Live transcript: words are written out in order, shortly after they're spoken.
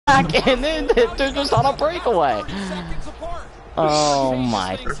back, and then they're just on a breakaway. Oh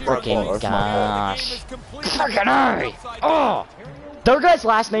my freaking gosh. Freaking A! Oh! Their guy's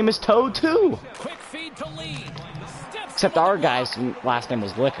last name is Toad too. Except our guy's last name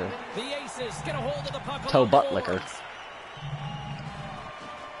was Liquor. Toe Butt Liquor.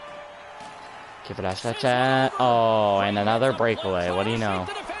 Give it a chat. Oh, and another breakaway. What do you know?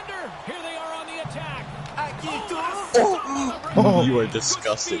 Oh. You are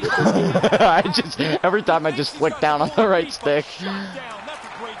disgusting. I just every time I just flick down on the right stick.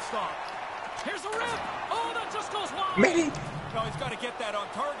 Manny. No, he's got to get that on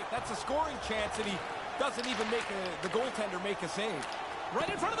target. That's a scoring chance, and he doesn't even make the goaltender make a save. Right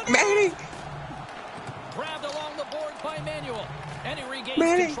in front of the Manny. Grabbed along the boards by Manuel, and he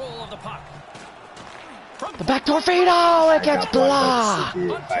regains control of the puck. The backdoor feed. Oh, it gets blocked.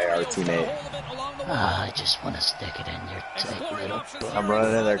 By our teammate. I just want to stick it in your tight little butt. I'm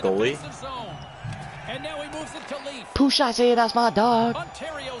running in there, goalie. And now he moves it to Leaf. Push, I say that's my dog.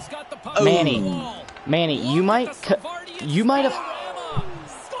 Ontario's got the puck. Manny, you might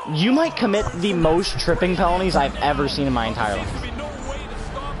commit the most tripping penalties I've ever seen in my entire life.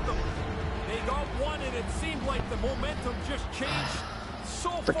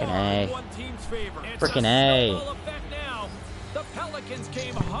 Freaking A. Freaking A. The Pelicans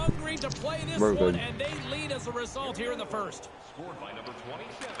came hungry to play this one, and they lead as a result here in the first.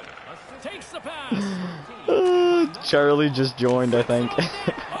 Takes the pass. Charlie just joined, I think.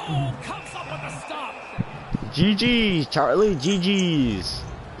 Oh, comes up with the stop. GG's, Charlie, GG's.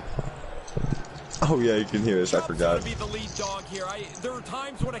 Oh yeah, you can hear us. I forgot. Be the lead dog here. There are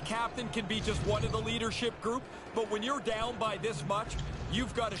times when a captain can be just one of the leadership group, but when you're down by this much,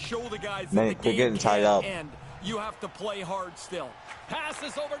 you've got to show the guys that the game getting tied up. And you have to play hard still.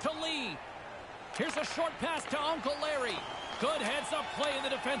 Passes over to Lee. Here's a short pass to Uncle Larry. Good heads-up play in the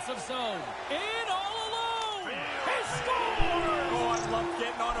defensive zone. In all alone. He scores! Oh, I love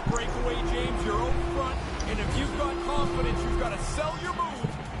getting on a breakaway, James. You're out front, and if you've got confidence, you've got to sell your move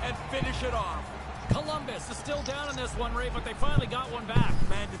and finish it off. Columbus is still down in this one, Ray, but they finally got one back.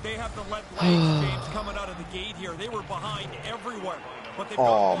 Man, did they have to let legs, James, coming out of the gate here. They were behind everywhere. But they've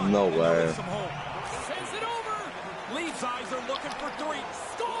got one, no and way. some hope. Sends it over. Leafs' eyes are looking for three.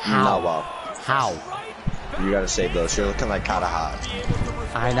 Score! How? How? You gotta save those. You're looking like kinda hot.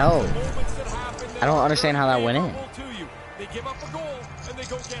 I know. I don't understand how that went in. They give up a goal, and they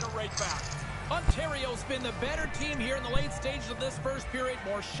go get it right back. Ontario's been the better team here in the late stages of this first period.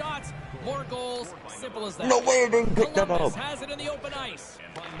 More shots, more goals. Simple as that. No way, I didn't pick that Columbus up. has it in the open ice.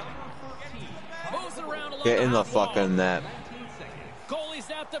 Moves it around along Get in the half wall. fucking net. Goalie's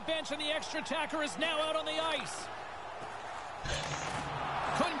at the bench, and the extra attacker is now out on the ice.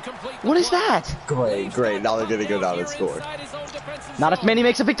 Couldn't complete the What is play. that? Great. Now they're gonna go down and score. Not if Manny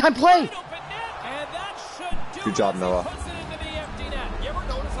makes a big time play. Good job, Noah.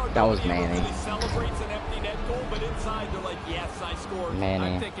 That was Manny.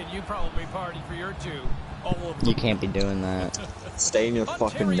 Manny. I'm thinking you probably party for your two. You can't be doing that. Stay in your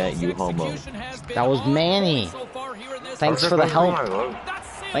fucking net, you homo. That was Manny. Thanks for the help.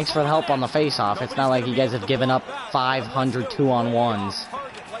 Thanks for the help on the face-off. It's not like you guys have given up 500 2-on-1s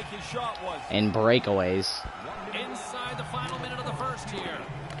and breakaways. Inside the final minute of the first here.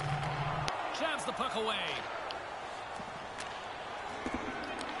 Jabs the puck away.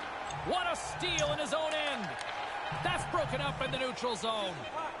 What a steal in his own end. That's broken up in the neutral zone.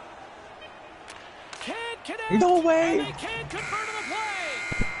 Can't connect. No way. And they can't convert to the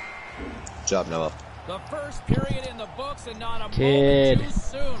play. Good job, Noah. The first period in the books, and not a Kid, moment too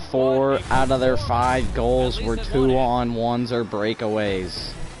soon. 4 out of their 5 goals were 2-on-1s or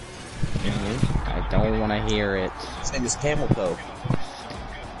breakaways. I don't want to hear it. His name is Camel Toe.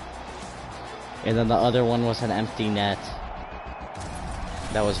 And then the other one was an empty net.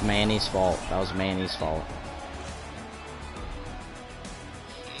 That was Manny's fault. That was Manny's fault.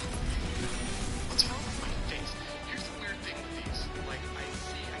 What's wrong with my face? Here's the weird thing with these. Like, I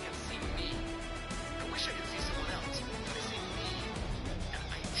can see me. I wish I could see someone else. But I see me,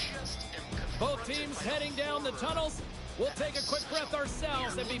 and I just am confronted. Both teams heading down the tunnels. We'll take a quick breath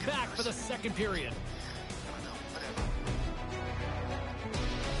ourselves and be back for the second period.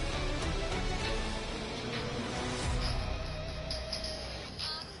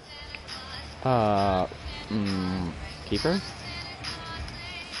 Keeper?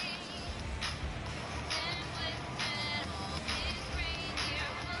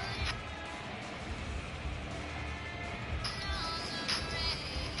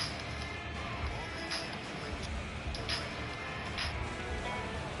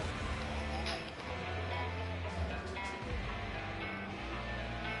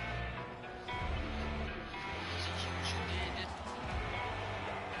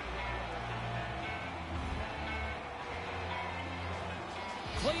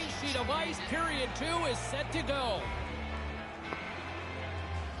 sheet of ice. Period 2 is set to go.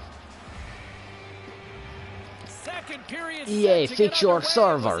 Second period. EA, fix your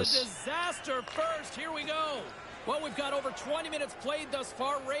servers. Disaster first. Here we go. Well, we've got over 20 minutes played thus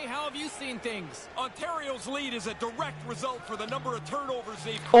far. Ray, how have you seen things? Ontario's lead is a direct result for the number of turnovers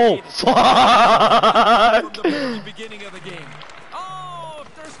they've Oh, created. fuck! From the very beginning of the game. Oh,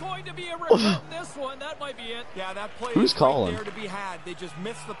 if there's going to be a review of this one, that might be it. Yeah, that play Who's is calling? right there to be had. They just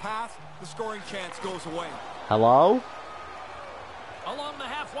miss the pass. The scoring chance goes away. Hello? Along the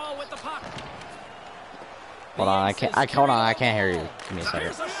half wall with the puck. Hold on, I can't hear you. Give me a second.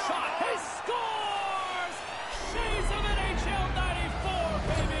 Here's a shot. He scores! Shades of NHL 94,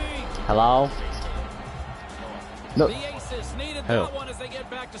 baby! Hello? No. The Aces needed Who? that one as they get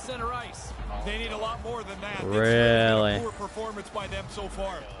back to center ice. They need a lot more than that. Really? It's a poor performance by them so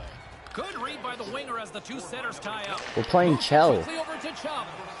far. Good read by the winger as the two centers tie up. We're playing Chell. Quickly over to Chubb.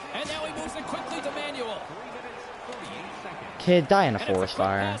 And now he moves it quickly to Manuel. Kid, die in a forest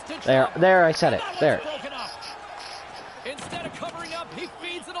fire. There, I said it. There. Instead of covering up, he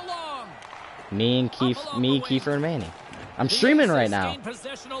feeds it along. Me, Kiefer, and Manny. I'm streaming right now.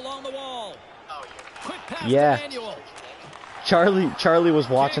 Possession along the wall. Quick pass Yeah. to Manuel. Charlie was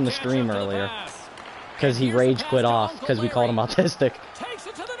watching the stream earlier. Because he rage quit off because we called him autistic. Takes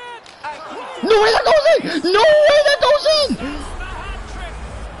it to the net. No way that goes in! No way that goes in!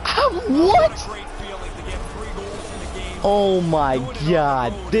 How, what? Great feeling to get 3 goals in a game. Oh my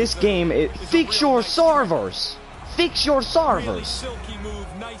god. This game, fix your servers. Fix your Really servers. silky move,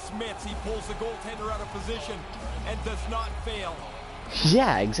 nice mitts. He pulls the goaltender out of position and does not fail.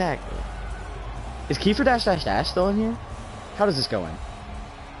 Yeah, exactly. Is Kiefer -- still in here? How does this go in?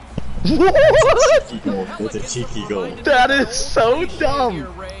 What? It's a cheeky goal. That is so dumb.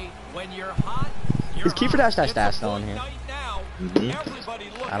 When you're hot, you're Is Kiefer hot. -- still in here? Night now. Mhm. Everybody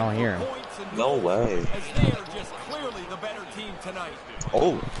looking I don't hear for him. points and No goals, way. As they are just clearly the better team tonight.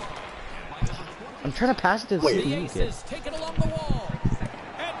 Oh, I'm trying to pass it to the Wait. The CPU kid. Aces take it along the wall.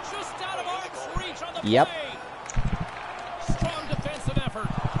 And just out of arm's reach on the Yep. play. Strong defensive effort.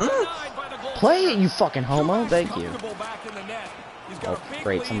 Denied by the goal. Play it, you fucking homo. Thank you. Comfortable back in the net. He's got Oh, a big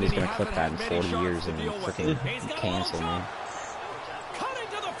great. lead Somebody's and gonna he clip that in hasn't had 40 many years shots to and deal with. freaking He's got a cancel long me. shot. Cutting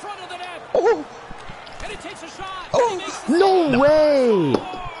to the front of the net. Oh, And he takes a shot. Oh, And he makes the no way.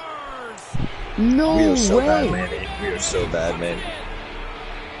 scores. No we are so bad, way. man. We are so bad, man.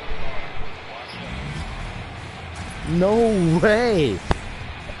 No way.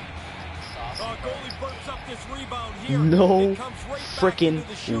 Goalie burps up this rebound here. No It comes right back frickin' into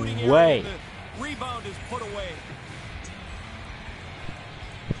the shooting area. way. The rebound is put away.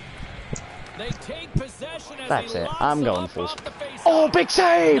 They take possession as That's he it. locks I'm them going up full off speed. the face-off. Oh, big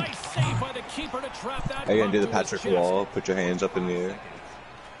save. Nice save by the keeper to trap that. Are you gonna do the puck to his Patrick chest. Wall? Put your hands up in the air.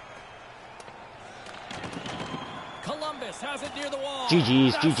 Columbus has it near the wall.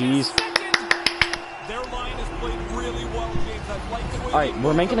 GG's, That's his GG's. second. Their line has played really well, James. I like the way All right, they we're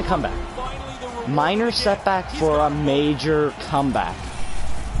moved making a the comeback. puck. Finally, the reward Minor again. setback He's for got a goal. major comeback.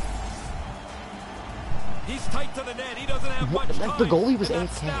 He's tight to the net. He doesn't have What- much the time. goallie was And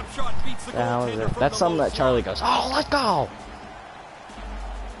that 8K. snapshot beats the The hell is goaltender it? from That's the something low that Charlie slot. goes, oh, let's go.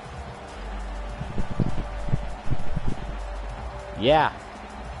 Yeah.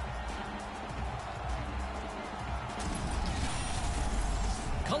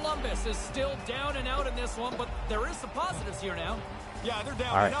 Columbus is still down and out in this one, but there is some positives here now. Yeah, they're down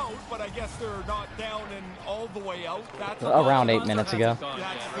All right. and out, but I guess they're not down and all the way out. That's Around 8 minutes ago.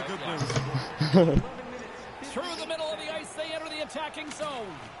 That's the good news. Through the middle of the ice, they enter the attacking zone.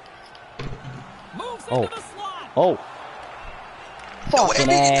 Moves Oh. into the slot. Oh. Fucking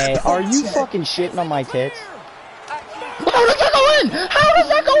A. Are you fucking shitting on my tits? How does that go in? How does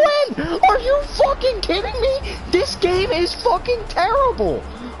that go in? Are you fucking kidding me? This game is fucking terrible.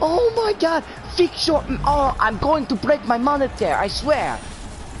 Oh my god. Fix your... Oh, I'm going to break my monitor, I swear.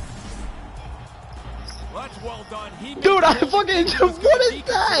 That's well done. He Dude, made I the goal. fucking... He was What gonna is beat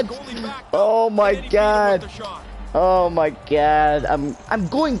that? the goalie back up, Oh my and then he beat him god. with the shot. Oh my god. I'm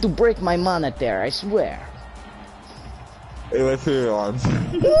going to break my monitor, I swear. Hey, let's hear it on.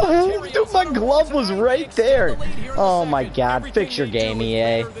 Dude, my glove was right there. Oh my god, fix your game,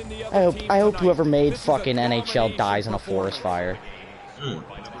 EA. I hope whoever made fucking NHL dies in a forest fire.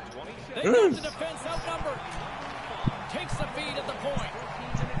 They got the defense outnumbered. Takes the feed at the point.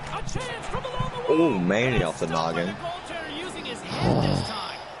 A chance from along the wall. Oh, Manny off the noggin. The goaltender using his head this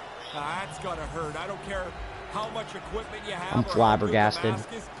time. That's gotta hurt. I don't care how much equipment you have. I'm or how good the flabbergasted.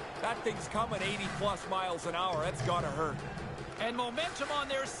 mask is. That thing's coming 80 plus miles an hour. That's gotta hurt. And momentum on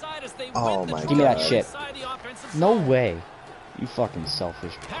their side as they Oh win the my Give me that draw shit. inside the offensive No zone. way. You fucking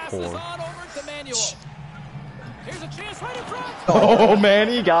selfish whore. Oh, man,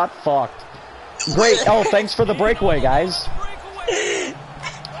 he got fucked. Great. Oh, thanks for the breakaway, guys.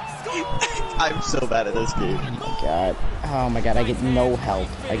 I'm so bad at this game. Oh my god. Oh my god, I get no help.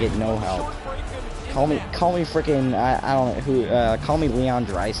 I get no help. Call me freaking, I don't know who, call me Leon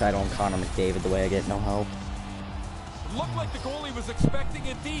Draisaitl on Connor McDavid the way I get no help. Looked like the goalie was expecting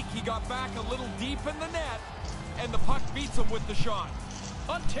a deke. He got back a little deep in the net, and the puck beats him with the shot.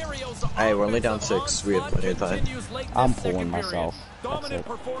 Hey, we're only down 6. We have plenty of time. I'm pulling myself. That's it.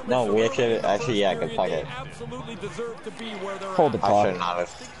 No, we actually, yeah, good pocket. Hold the I puck. shouldn't have it.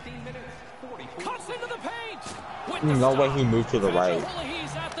 No way he moved to the right.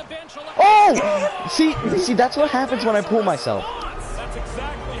 Oh! See, that's what happens when I pull myself. That's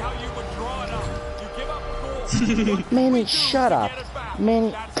exactly how you would draw it up. You give up the goal. Manny, shut up.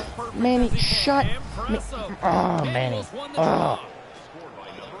 Manny, shut. Oh, Manny. Oh.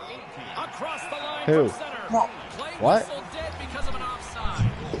 Who? What?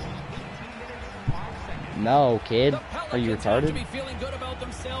 No, kid. Are you retarded?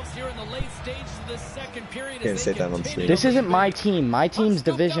 Can't say that on stream. This isn't my team. My team's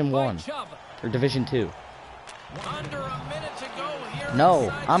Division 1. Or Division 2.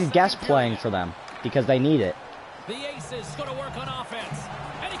 No, I'm guest playing for them. Because they need it.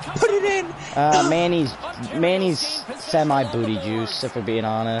 Put it in! Manny's semi-booty juice, if we're being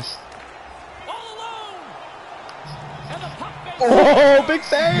honest. Oh, big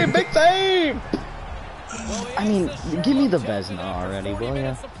save! Big save! I mean, give me the Vezina already, will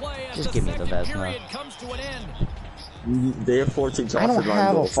ya? Just give me the Vezina. They have 14 shots. I don't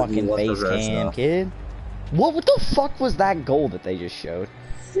have a fucking face cam, kid. What the fuck was that goal that they just showed?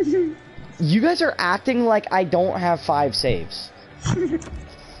 You guys are acting like I don't have 5 saves.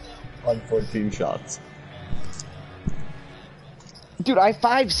 On 14 shots. Dude, I have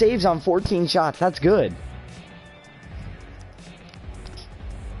 5 saves on 14 shots. That's good.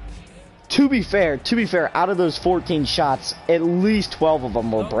 To be fair, out of those 14 shots, at least 12 of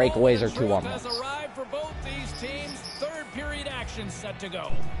them were breakaways or 2-on-1s.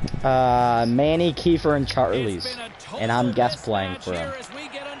 Manny, Kiefer, and Charlie's. And I'm guest playing for him.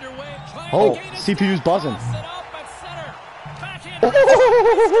 Oh, CPU's buzzing.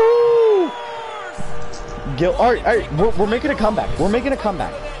 Alright, we're making a comeback. We're making a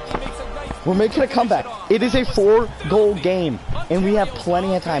comeback. It is a 4-goal game, and we have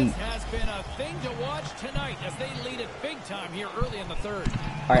plenty of time.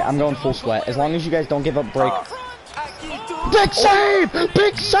 Alright, I'm going full sweat. As long as you guys don't give up break. Big save!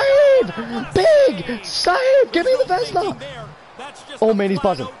 Big save! Big save! Give me the Vezina! Oh, man, he's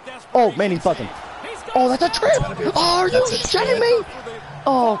buzzing. Oh, that's a trip! Oh, are you shitting me?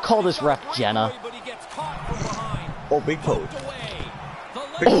 Oh, call this ref Jenna. Oh, big poke.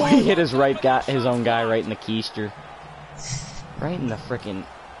 Oh, he hit his own guy right in the keister. Right in the frickin'...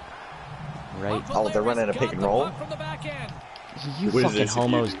 Right. Oh, they're running a pick and roll? You fucking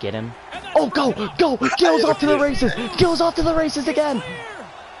homos get him. Oh, go! Gill's off to the races! Again!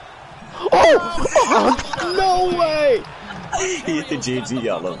 Oh! No way! He hit the JG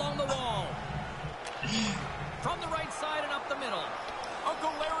yellow.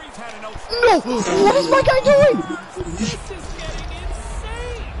 No! What is my guy doing? This is getting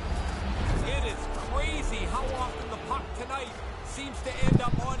insane! It is crazy how often the puck tonight seems to end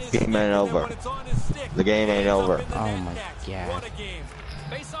up on his stick. Game ain't over. The game ain't over. Oh my god.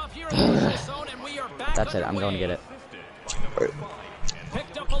 That's it, I'm going to get it.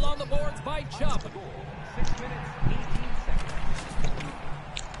 Picked up along the boards by Chubb.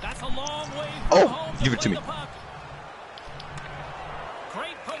 That's a long way from home. Give it to me.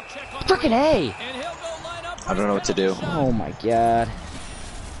 Frickin' A! I don't know what to do. Oh my god.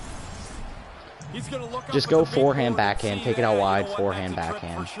 Just go forehand, backhand. Take it out wide, forehand,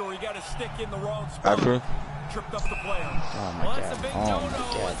 backhand. After? Oh my god.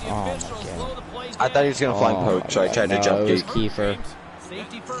 I thought he was gonna flying poke, so I tried to jump it was gate. Kiefer.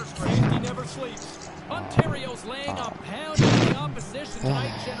 Safety first, he never sleeps. Ontario's laying a pound in the opposition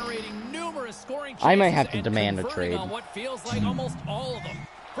tonight, generating numerous scoring chances. I might have to demand a trade. On what feels like almost all of them.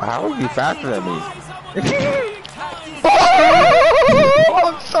 How are you faster than me? Oh,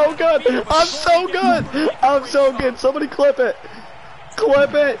 I'm so good! Somebody clip it!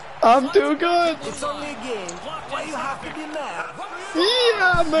 I'm too good! It's only a game. Why you have to be mad?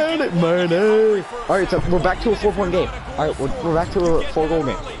 Yeah, man! Alright, so we're back to a 4-point game. Alright, we're back to a 4-goal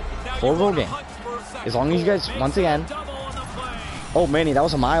game. 4-goal game. As long as you guys, once again... Oh, Manny, that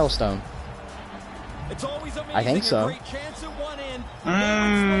was a milestone. It's always amazing. I think so. A great chance at one end.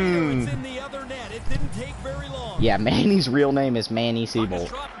 Moments later, it's in the other net. It didn't take very long. Yeah, Manny's real name is Manny Siebold.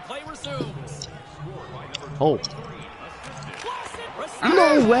 Play resumes. Oh.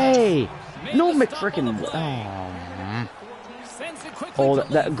 No way! No McFrickin'. Oh. Oh,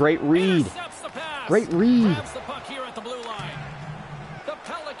 that great read. Great read.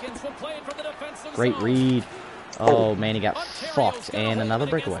 Great read. Oh, man, he got fucked. And another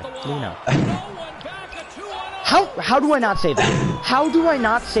breakaway. What do you know? How do I not save that? How do I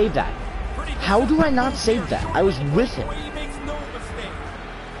not save that? How do I not save that? I was with him.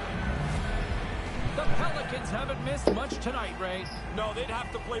 The Pelicans haven't missed much tonight, Ray. No, they'd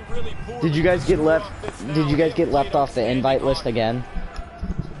have to play really poor. Did you guys get left? Did you guys get left off the invite list again?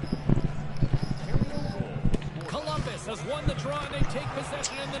 Columbus has won the draw and they take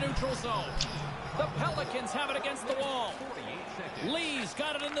possession in the neutral zone. The Pelicans have it against the wall. Lee's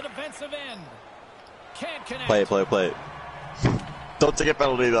got it in the defensive end. Can't connect. Play it. Don't take a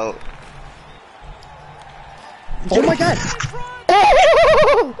penalty though. Oh my god!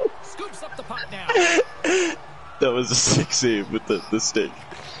 Scoops up the puck now. That was a sick save with the stick.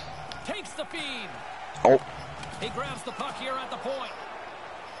 Takes the feed. Oh. He grabs the puck here at the point.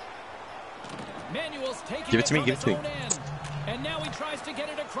 Manuel's taking Give it to me, give it to me. End. And now he tries to get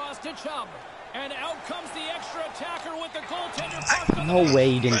it across to Chubb. And out comes the extra attacker with the goaltender. No way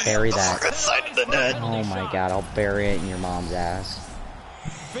you didn't bury that. Side of the net. Oh my god, I'll bury it in your mom's ass.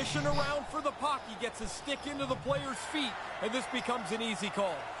 Fishing around for the puck, he gets his stick into the player's feet, and this becomes an easy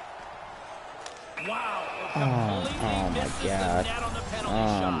call. Wow. Oh my god.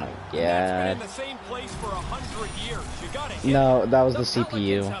 Oh my god. In the same place for 100 years. You gotta hit. No, that was the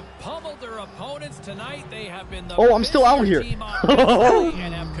CPU. Have pummeled their opponents tonight. They have been the Oh, I'm still out here. team offensively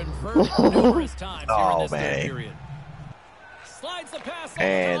and have converted numerous times here in Oh, this third man. period. Slides the pass over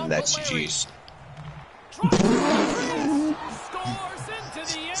And to that's Uncle Larry. GG's. Drops the crease, scores into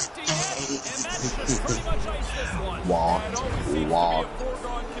the empty net, and that's just pretty much ice this one.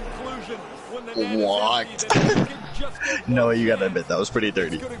 No, you gotta admit, that was pretty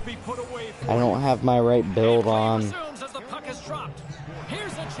dirty. I don't have my right build on. As the puck is dropped.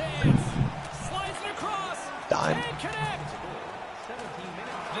 Here's a chance. Slides it across. Dime. And connect.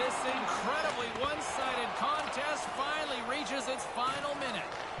 This incredibly one-sided contest finally reaches its final minute.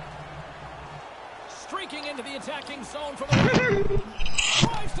 Streaking into the attacking zone from the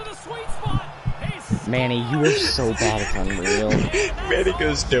drives to the sweet spot. Manny, you are so bad, it's unreal. Manny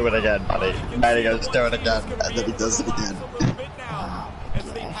goes, do it again, buddy. Manny goes, do it again. And then he does it again.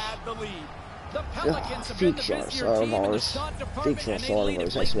 Features of ours. Features of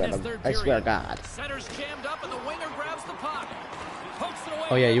ours, I swear to God. Center's jammed up and the winger grabs the puck. Pokes it away.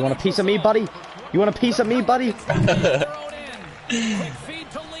 Oh yeah, you want a piece of me, buddy? You want a piece of me, buddy? Quick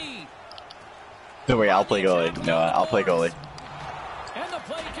feed to Lee. No way, I'll play goalie. No, I'll play goalie. And the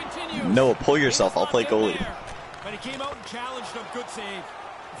play continues. No, pull yourself, I'll play goalie. But he came out and challenged him. Good save.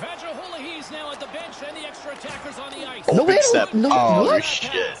 He's now at the bench and the extra attackers on the ice. No, Big step. no, Oh, what?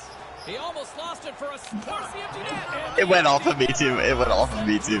 shit. He almost lost it for a sparse empty net. It went off of me too. It went off of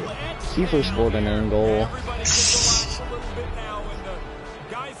me too. Kiefer scored an own goal. Everybody gets a little bit now, and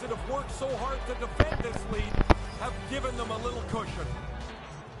the guys that have worked so hard to defend this lead have given them a little cushion.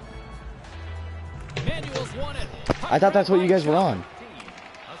 Manuel's won it. I thought that's what you guys were on.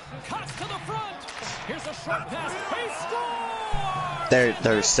 Cuts to the front. Here's a short pass. He scores!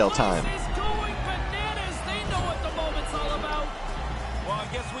 There's still time. Is going bananas. They know what the moment's all about. Well, I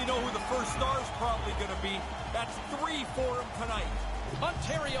guess we know who the first star's probably going to be. That's 3 for him tonight.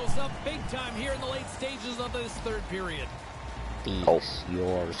 Ontario's up big time here in the late stages of this third period. Peace,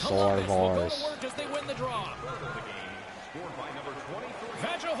 your sword of Columbus will go ours. to work as they win the draw.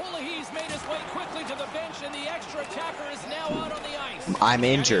 He's made his way quickly to the bench, and the extra attacker is now out on the ice. I'm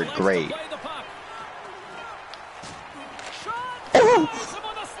injured. Great. Play the puck. Shot! Puts him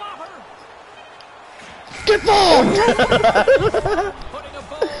on the slapper. Get ball! Putting a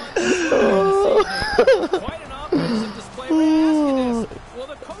ball in. Quite an offensive display by Askenis. Well,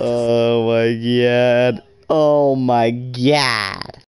 the coach Oh my god. Oh my god.